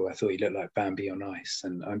him at all. I thought he looked like Bambi on ice,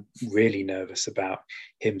 and I'm really nervous about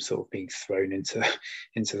him sort of being thrown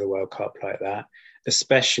into the World Cup like that,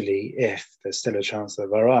 especially if there's still a chance that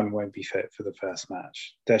Varane won't be fit for the first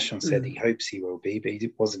match. Deschamps said he hopes he will be, but he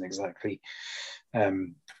wasn't exactly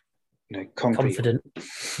confident.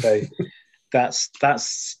 So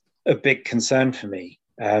that's a big concern for me.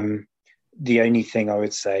 The only thing I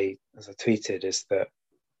would say, as I tweeted, is that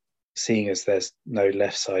seeing as there's no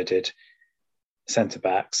left-sided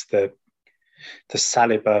centre-backs, the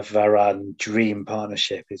Saliba-Varane dream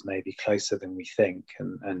partnership is maybe closer than we think.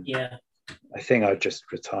 And I think I'd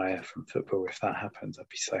just retire from football if that happens. I'd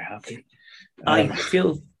be so happy. I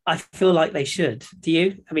feel like they should. Do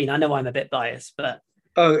you? I mean, I know I'm a bit biased, but...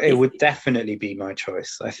 it would definitely be my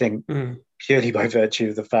choice. I think purely by virtue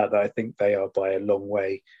of the fact that I think they are by a long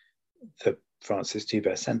way France's two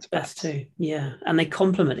best centre backs. Best two, yeah, and they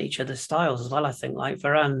complement each other's styles as well. I think like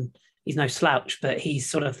Varane, he's no slouch, but he's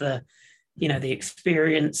sort of the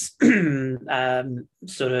experience,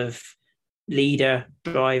 sort of leader,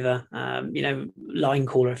 driver, line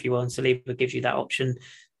caller, if you will. And Saliba gives you that option.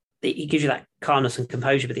 He gives you that calmness and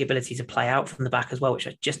composure, but the ability to play out from the back as well, which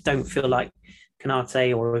I just don't feel like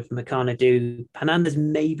Konate or if Meccano do. Hernandez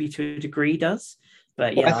maybe to a degree does,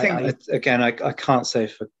 but yeah, I think I can't say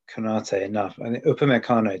for Konate enough. I think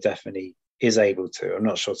Upamecano definitely is able to. I'm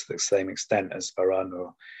not sure to the same extent as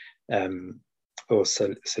Varane or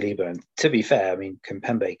Saliba. And to be fair, I mean,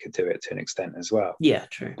 Kimpembe could do it to an extent as well. Yeah,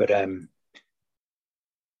 true. But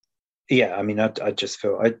yeah, I mean, I just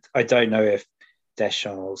feel I don't know if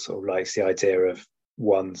Deschamps sort of likes the idea of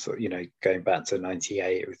one sort of, going back to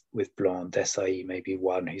 98 with Blanc, Desailly, maybe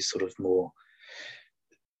one who's sort of more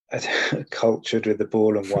cultured with the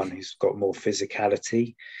ball and one who's got more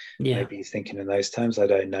physicality. Yeah. Maybe he's thinking in those terms. I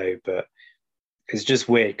don't know, but it's just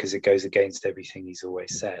weird because it goes against everything he's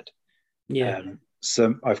always said. Yeah.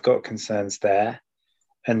 So I've got concerns there.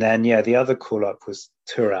 And then, the other call-up was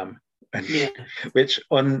Thuram, which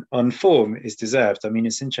on form is deserved. I mean,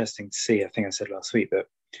 it's interesting to see. I think I said last week that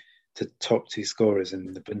the top two scorers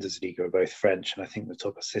in the Bundesliga are both French, and I think the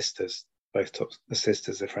top assisters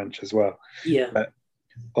are French as well. Yeah. But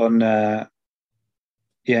on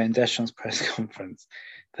in Deschamps' press conference,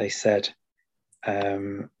 they said,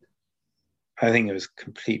 I think it was a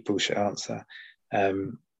complete bullshit answer.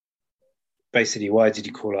 Basically, why did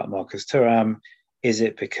you call up Marcus Thuram? Is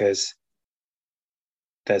it because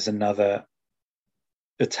there's another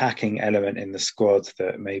attacking element in the squad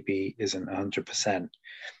that maybe isn't 100%?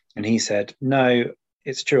 And he said, no,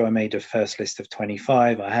 it's true. I made a first list of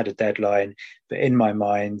 25. I had a deadline, but in my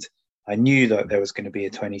mind, I knew that there was going to be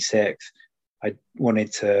a 26th. I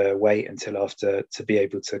wanted to wait until after to be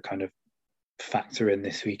able to kind of factor in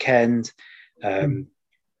this weekend.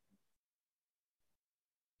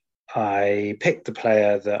 I picked the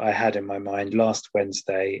player that I had in my mind last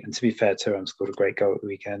Wednesday. And to be fair, Thuram scored a great goal at the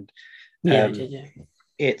weekend. Yeah, he did, yeah.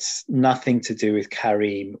 It's nothing to do with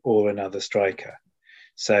Karim or another striker.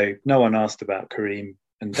 So no one asked about Karim,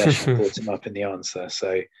 and Deschamps brought him up in the answer.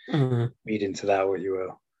 So read into that what you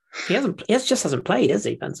will. He hasn't played, has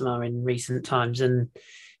he, Benzema, in recent times? And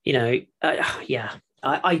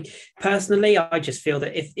I personally, I just feel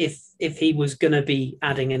that if he was going to be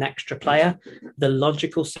adding an extra player, the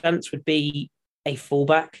logical sense would be a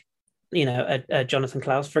fullback, a Jonathan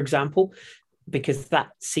Klaus, for example, because that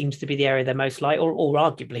seems to be the area they're most like, or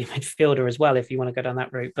arguably midfielder as well, if you want to go down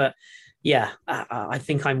that route. But yeah, I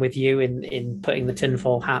think I'm with you in putting the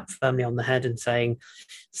tinfoil hat firmly on the head and saying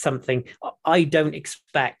something. I don't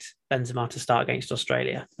expect Benzema to start against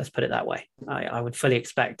Australia. Let's put it that way. I would fully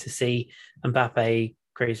expect to see Mbappe,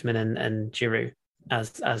 Griezmann, and Giroud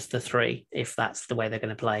as the three, if that's the way they're going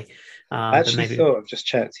to play. I've just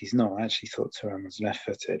checked, he's not. I actually thought Thuram was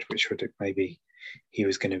left-footed, which would have maybe he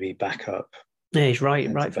was going to be back up. Yeah, he's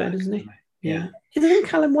right-footed, isn't he? Yeah. Isn't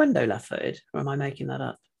Callum Wendo left-footed, or am I making that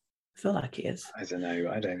up? I feel like he is. I don't know.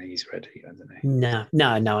 I don't think he's ready. I don't know.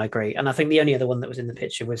 No, I agree. And I think the only other one that was in the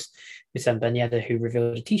picture was Wissam Ben Yedder, who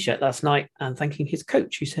revealed a T-shirt last night and thanking his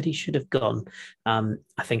coach, who said he should have gone. I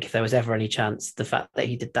think if there was ever any chance, the fact that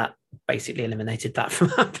he did that basically eliminated that from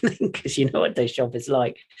happening, because you know what Deschamps is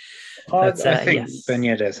like. I think Ben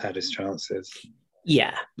Yedder's had his chances.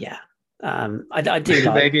 Yeah. I do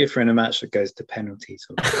like... Maybe if we're in a match that goes to penalties.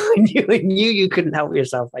 I knew you couldn't help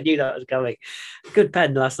yourself. I knew that was coming. Good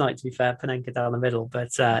pen last night, to be fair. Panenka down the middle.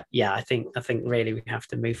 But I think really we have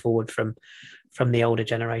to move forward from the older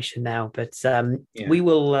generation now. But we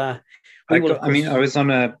will. I was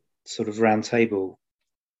on a sort of round table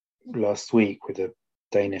last week with a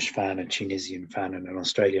Danish fan, a Tunisian fan, and an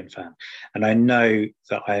Australian fan. And I know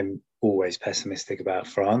that I'm always pessimistic about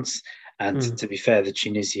France. And to be fair, the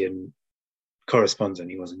Tunisian correspondent,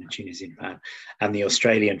 he wasn't a Tunisian fan, and the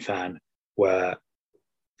Australian fan were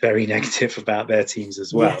very negative about their teams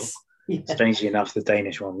as well. Yes. Yeah. Strangely enough, the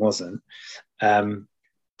Danish one wasn't.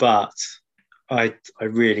 But I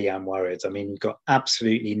really am worried. I mean, you've got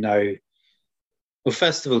absolutely no... Well,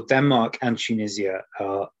 first of all, Denmark and Tunisia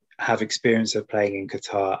have experience of playing in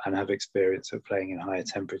Qatar and have experience of playing in higher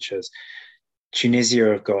temperatures.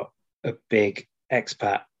 Tunisia have got a big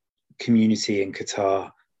expat community in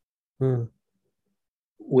Qatar,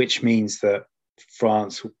 which means that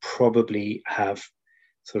France will probably have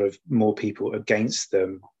sort of more people against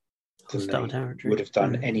them than they would have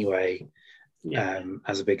done anyway,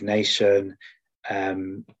 as a big nation.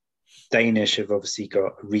 Danish have obviously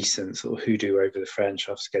got a recent sort of hoodoo over the French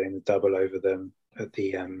after getting the double over them at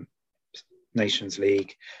the Nations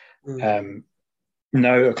League.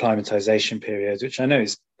 no acclimatization period, which I know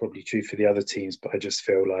is probably true for the other teams, but I just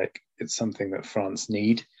feel like it's something that France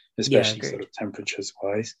need, especially sort of temperatures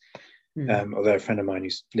wise. Although a friend of mine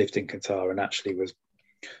who's lived in Qatar and actually was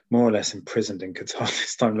more or less imprisoned in Qatar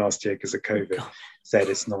this time last year because of COVID, said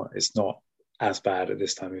it's not as bad at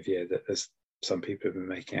this time of year that as some people have been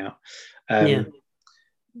making out.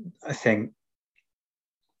 I think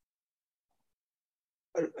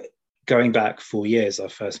going back 4 years, our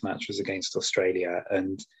first match was against Australia,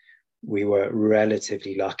 and we were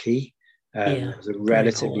relatively lucky. It was a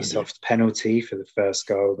relatively soft penalty for the first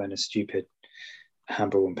goal, then a stupid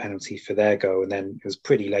handball and penalty for their goal, and then it was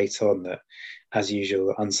pretty late on that, as usual,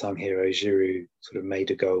 the unsung hero Giroud sort of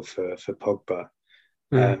made a goal for Pogba.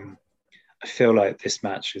 I feel like this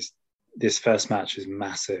first match is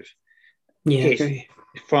massive. If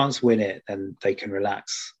France win it, then they can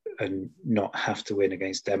relax and not have to win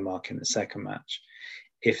against Denmark in the second match.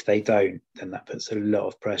 If they don't, then that puts a lot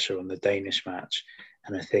of pressure on the Danish match.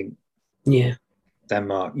 And I think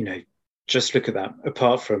Denmark, just look at that.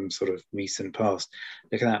 Apart from sort of recent past,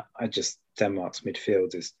 look at that. Denmark's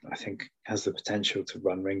midfield I think, has the potential to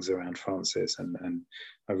run rings around France's, and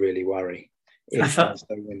I really worry. If France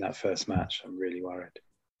don't win that first match, I'm really worried.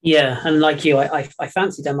 Yeah, and like you, I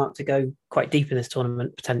fancy Denmark to go quite deep in this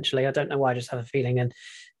tournament, potentially. I don't know why, I just have a feeling. And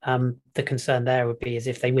the concern there would be is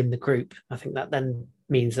if they win the group, I think that then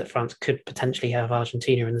means that France could potentially have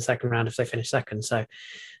Argentina in the second round if they finish second. So,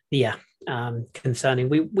 concerning.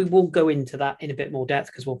 We will go into that in a bit more depth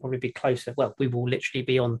because we'll probably be closer. Well, we will literally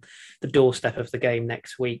be on the doorstep of the game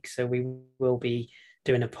next week. So we will be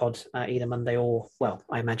doing a pod either Monday or, well,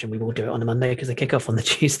 I imagine we will do it on a Monday because they kick off on the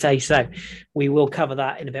Tuesday. So we will cover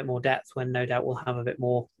that in a bit more depth when no doubt we'll have a bit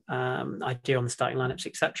more idea on the starting lineups,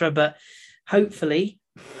 etc. But hopefully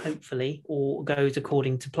all goes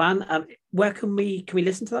according to plan. Where can we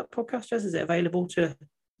listen to that podcast, Jez? Is it available to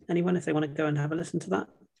anyone if they want to go and have a listen to that?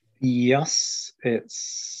 Yes,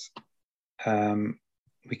 it's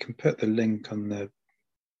we can put the link on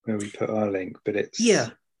where we put our link, but it's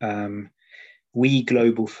We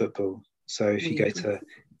Global Football. So if you go to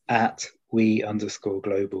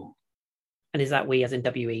 @we_global. And is that we as in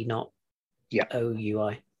WE, not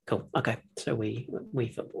OUI? Cool. Okay. So we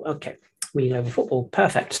football. Okay. We Global Football.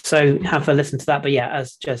 Perfect. So have a listen to that. But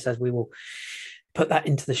as Jez says, we will put that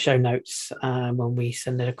into the show notes when we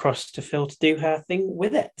send it across to Phil to do her thing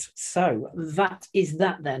with it. So that is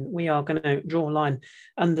that then. We are going to draw a line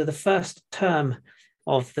under the first term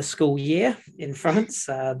of the school year in France.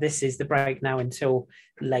 This is the break now until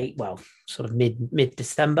sort of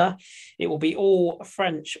mid-December. It will be all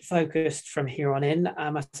French focused from here on in.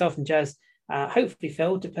 Myself and Jez, hopefully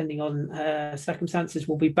Phil, depending on circumstances,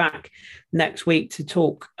 will be back next week to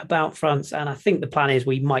talk about France. And I think the plan is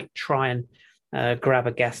we might try and grab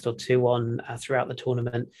a guest or two on throughout the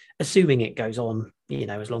tournament, assuming it goes on,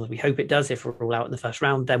 as long as we hope it does. If we're all out in the first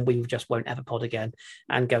round, then we just won't ever pod again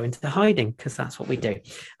and go into hiding because that's what we do.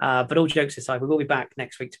 But all jokes aside, we will be back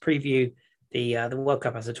next week to preview the World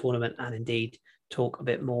Cup as a tournament and indeed talk a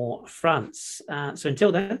bit more France. So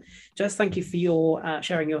until then, just thank you for your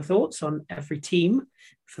sharing your thoughts on every team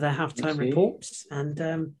for their halftime reports. And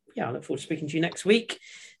I look forward to speaking to you next week.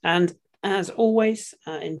 And as always,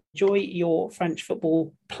 enjoy your French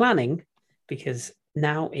football planning because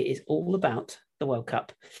now it is all about the World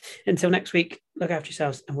Cup. Until next week, look after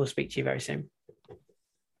yourselves and we'll speak to you very soon.